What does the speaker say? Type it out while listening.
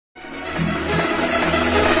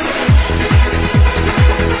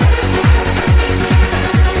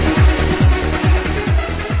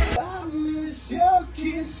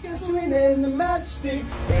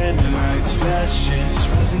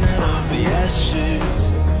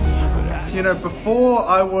you know,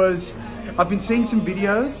 I've been seeing some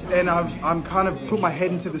videos and I'm kind of put my head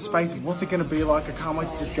into the space of what's it going to be like. I can't wait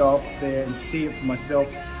to just go up there and see it for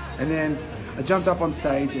myself. And then I jumped up on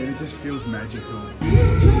stage and it just feels magical.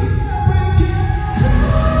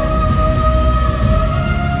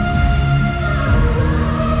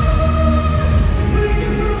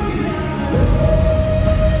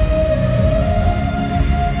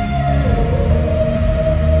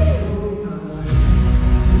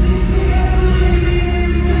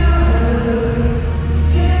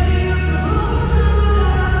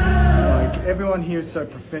 Everyone here is so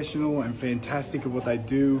professional and fantastic at what they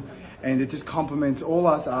do, and it just complements all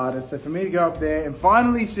us artists. So for me to go up there and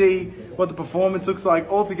finally see what the performance looks like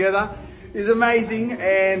all together is amazing,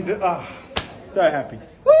 and so happy.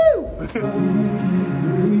 Woo!